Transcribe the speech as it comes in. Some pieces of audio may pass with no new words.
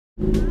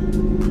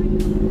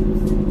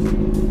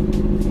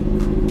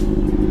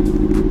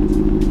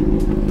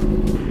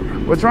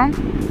What's wrong?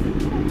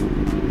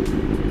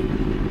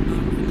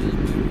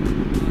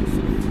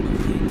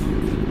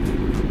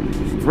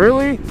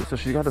 Really? So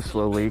she got a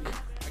slow leak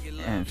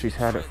and she's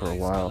had it for a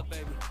while,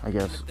 I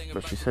guess,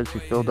 but she said she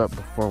filled up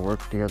before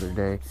work the other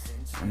day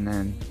and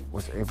then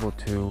was able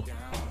to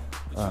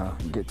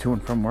get to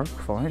and from work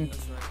fine.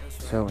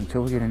 So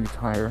until we get a new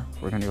tire,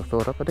 we're gonna go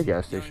fill it up at the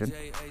gas station,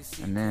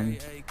 and then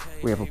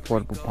we have a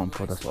portable pump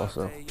with us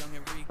also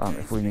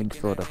if we need to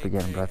fill it up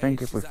again. But I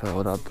think if we fill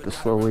it up, the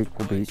slow leak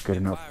will be good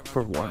enough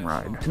for one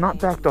ride. She's not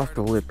backed off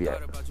the lip yet.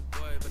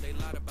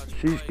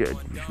 She's good.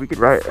 We could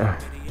ride.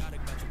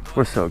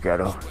 We're so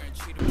ghetto.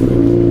 The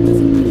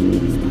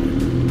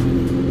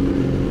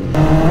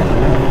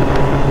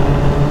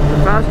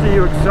faster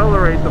you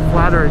accelerate, the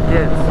flatter it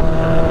gets.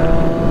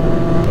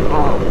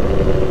 Oh,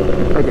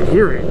 I can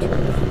hear it.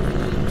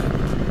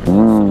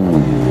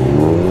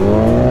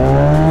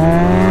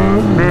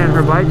 Man,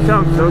 her bike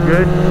sounds so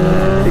good.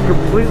 It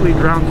completely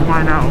drowns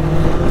mine out.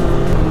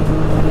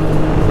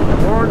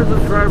 400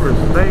 subscribers.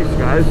 Thanks,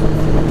 guys.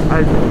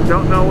 I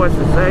don't know what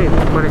to say,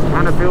 but it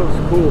kind of feels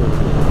cool.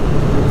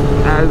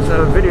 As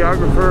a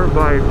videographer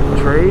by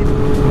trade,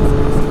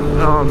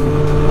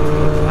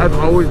 I've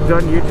always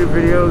done YouTube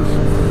videos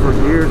for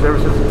years, ever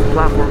since the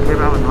platform came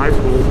out in high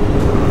school.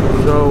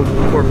 So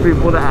for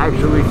people to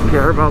actually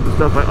care about the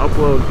stuff I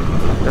upload,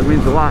 that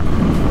means a lot.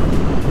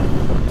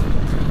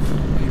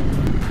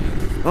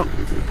 Oh.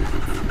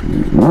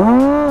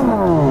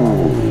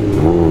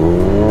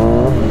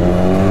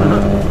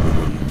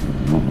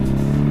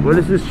 What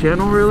is this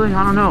channel really?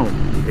 I don't know.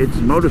 It's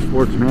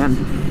motorsports, man.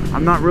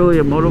 I'm not really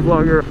a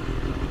motovlogger.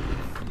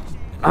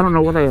 I don't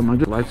know what I am. I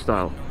do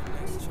lifestyle.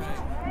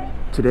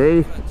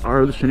 Today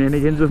are the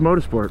shenanigans of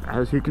motorsport,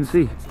 as you can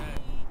see.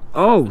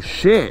 Oh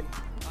shit!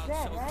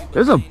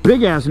 There's a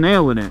big ass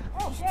nail in it.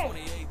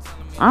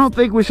 I don't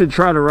think we should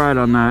try to ride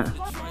on that.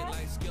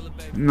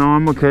 No,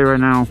 I'm okay right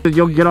now.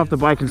 You'll get off the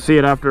bike and see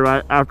it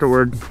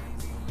afterward.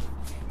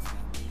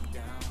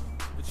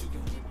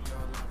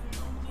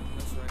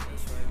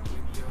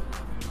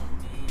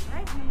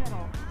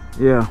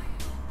 Yeah.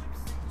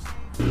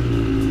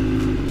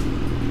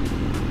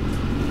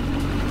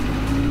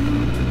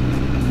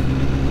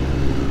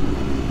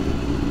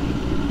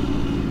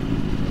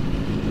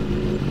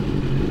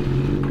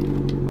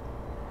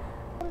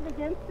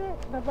 Against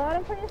it, the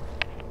bottom place.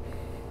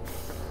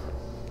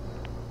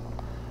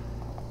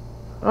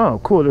 Oh,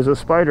 cool. There's a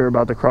spider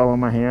about to crawl on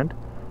my hand.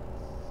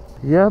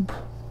 Yep.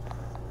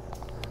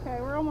 Okay,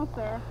 we're almost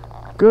there.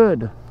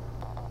 Good.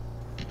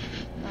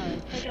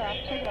 Alright, take it off,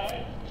 take it off.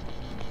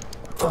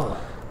 Oh.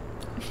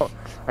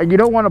 You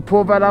don't want to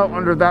pull that out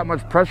under that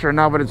much pressure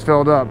now that it's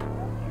filled up.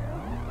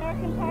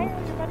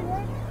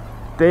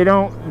 They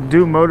don't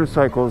do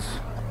motorcycles.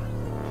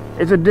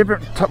 It's a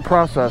different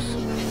process.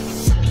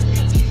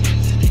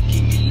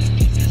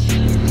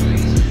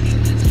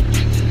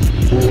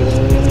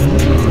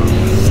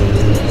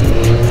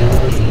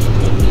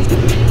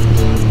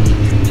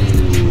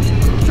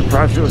 I'm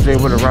surprised it was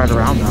able to ride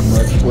around that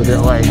much with it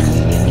like.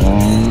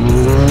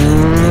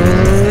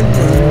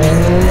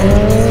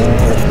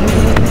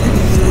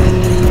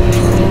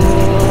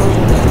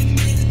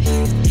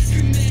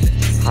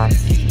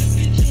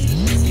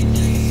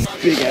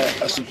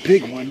 That's a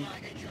big one.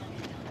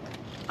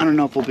 I don't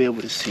know if we'll be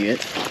able to see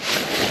it,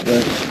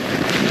 but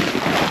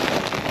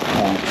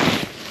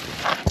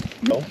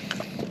no.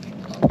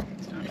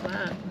 It's not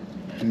flat.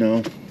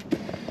 No.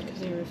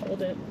 Because you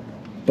refilled it.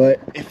 But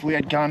if we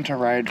had gone to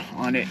ride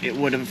on it, it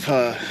would have.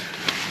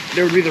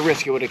 There would be the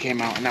risk it would have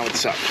came out, and that would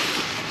suck.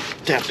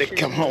 To have to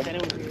come home,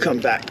 come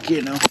back,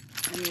 you know. I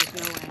mean, there's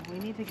no way. We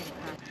need to get it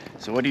back.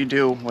 So what do you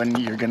do when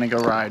you're gonna go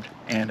ride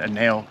and a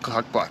nail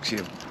cock blocks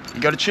you?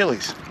 You go to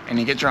Chili's and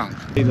you get drunk.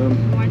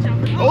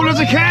 Oh, there's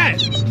a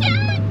cat!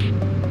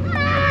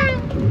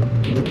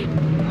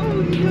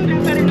 Oh, you know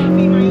that better not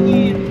be my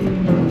yen.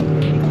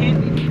 It can't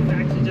be because I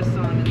actually just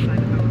saw him inside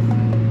the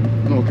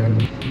house.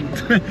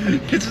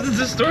 Okay. It's a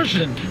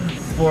distortion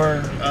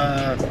for,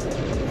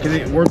 because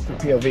it works for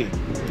POV.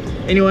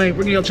 Anyway,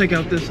 we're gonna go check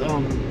out this,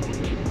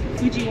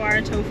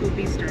 Fujiwara Tofu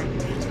Bistro.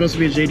 It's supposed to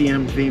be a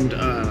JDM themed,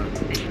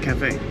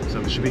 cafe, so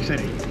it should be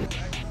exciting.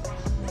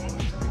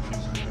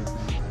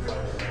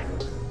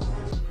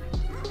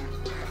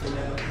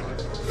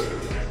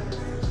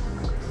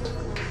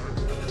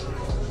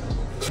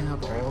 I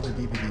have all the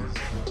DVDs.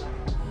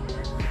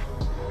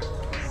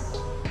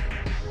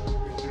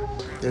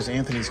 There's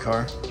Anthony's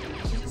car.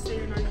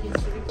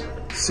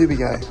 Subi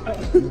guy. Oh.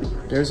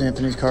 There's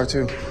Anthony's car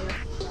too.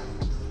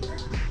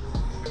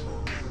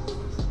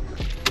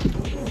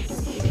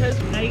 Because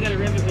now you gotta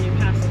rev it when you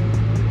pass it.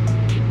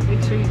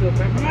 Make sure you go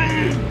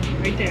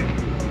right there.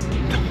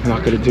 I'm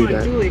not gonna do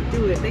that. Do it,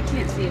 do it. They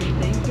can't see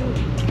anything. Do it.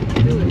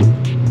 Do it.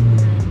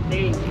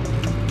 There you go.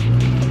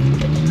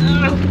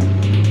 Oh.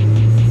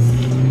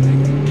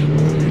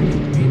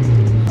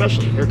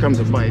 Especially, here comes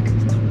a bike.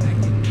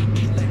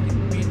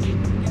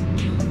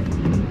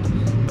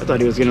 I thought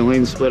he was gonna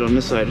lane split on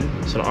this side.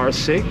 So the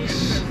R6.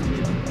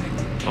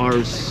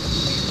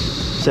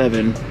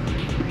 R7.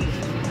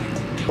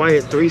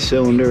 Quiet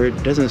 3-cylinder.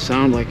 It doesn't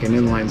sound like an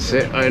inline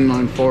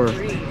 4.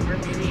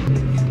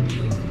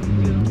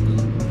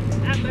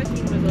 That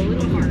bucking was a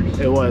little harsh.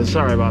 It was.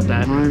 Sorry about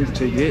that. Time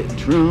to get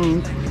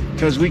drunk,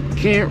 cause we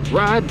can't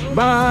ride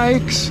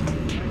bikes.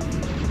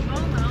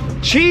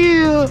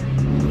 Chill.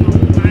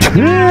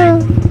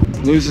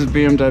 Loses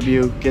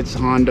BMW, gets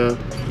Honda,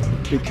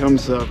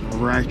 becomes a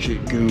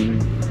ratchet goon.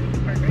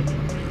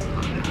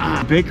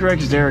 Baker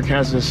X Derek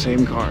has the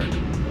same car.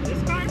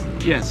 This car?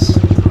 Yes.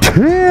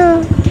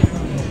 Yeah.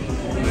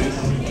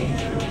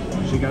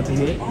 She got the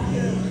hit.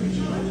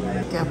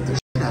 Got the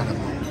shit out of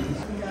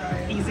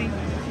him. Easy.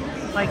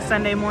 Like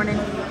Sunday morning.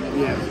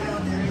 Yeah.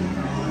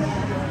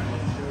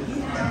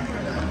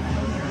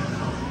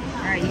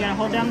 Alright, you gotta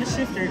hold down the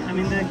shifter. I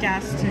mean the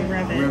gas to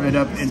rev it. Rev it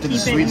up into the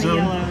sweet zone.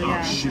 Yellow, oh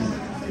yeah. shoot.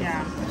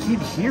 Yeah. I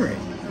can't hear it.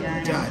 Yeah, I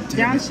know. God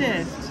damn it.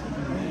 Downshift.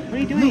 What are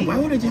you No, doing? why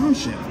would I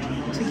downshift?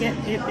 To get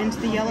it into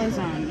the yellow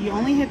zone. You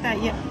only hit that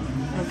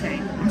Okay.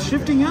 I'm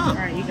shifting up.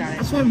 Alright, you got it.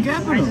 That's why I'm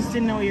gapping I them. just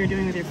didn't know what you were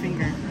doing with your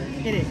finger.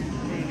 Hit it.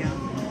 There you go.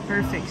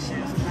 Perfect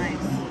shift. Nice.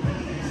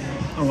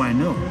 Oh, I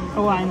know.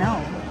 Oh, I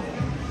know.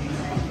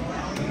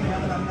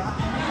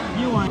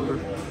 You want.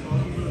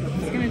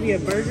 It's gonna be a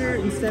burger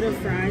instead of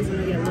fries. I'm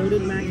gonna get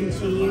loaded mac and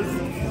cheese.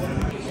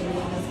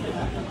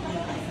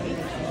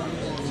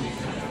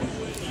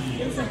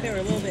 Feels like they were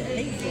a little bit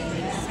hateful.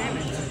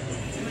 Salmon.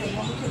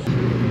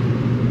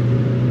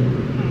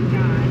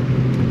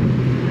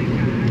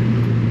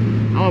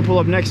 I want to pull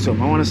up next to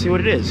him. I want to see what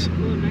it is.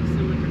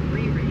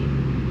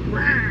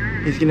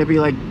 He's gonna be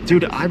like,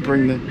 dude, I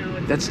bring the.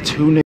 That's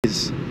 2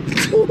 niggas.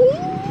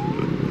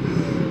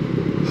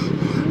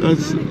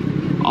 That's.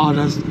 Oh,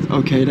 that's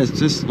okay. That's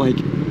just like.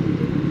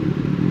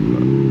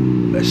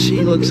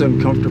 She looks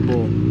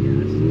uncomfortable.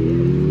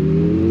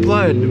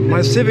 Blood,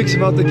 my Civic's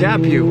about to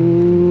gap you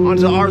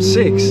onto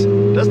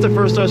R6. That's the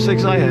first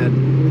R6 I had.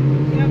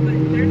 Yeah,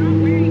 but they're not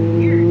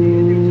wearing gear,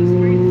 dude. They're just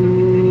wearing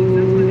fucking hoodies.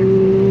 That's why they're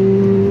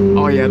cold.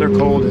 Oh yeah, they're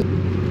cold.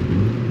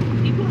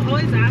 People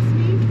always ask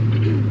me,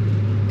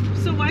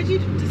 so why'd you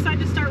decide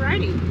to start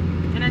riding?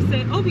 And I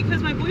say, oh,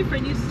 because my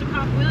boyfriend used to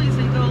pop wheelies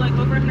and go like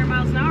over 100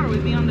 miles an hour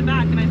with me on the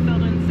back, and I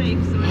felt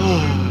unsafe. So I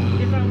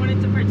figured if I wanted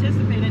to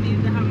participate, I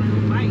needed to have my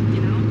own bike,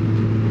 you know?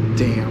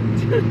 Damn.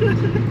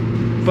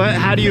 But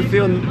how do you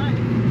feel?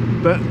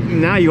 But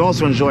now you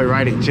also enjoy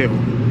riding too.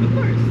 Of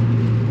course.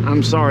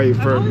 I'm sorry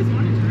I've for always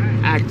wanted to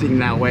ride. acting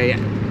that way.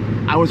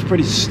 I was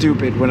pretty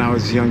stupid when I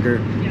was younger.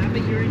 Yeah,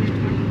 but you're in your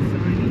 20s, so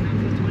I mean,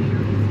 that's what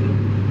 20-year-olds do.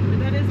 But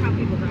that is how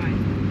people die.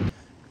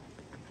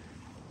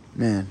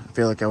 Man, I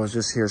feel like I was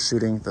just here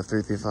shooting the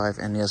 335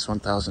 and the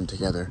S1000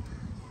 together.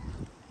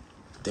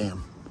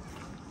 Damn.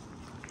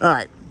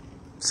 Alright,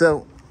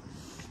 so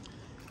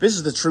this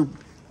is the true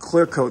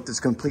clear coat that's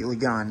completely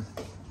gone.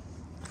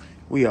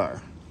 We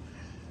are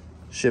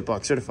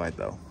shitbox certified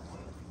though.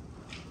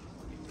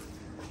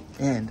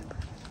 And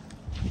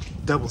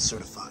double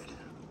certified.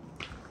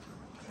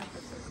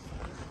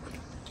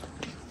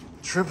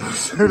 Triple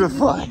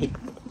certified.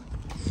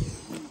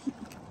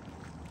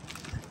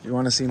 If you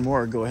want to see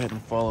more, go ahead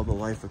and follow the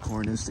Life of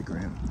Corn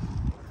Instagram.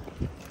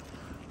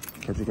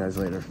 Catch you guys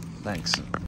later. Thanks.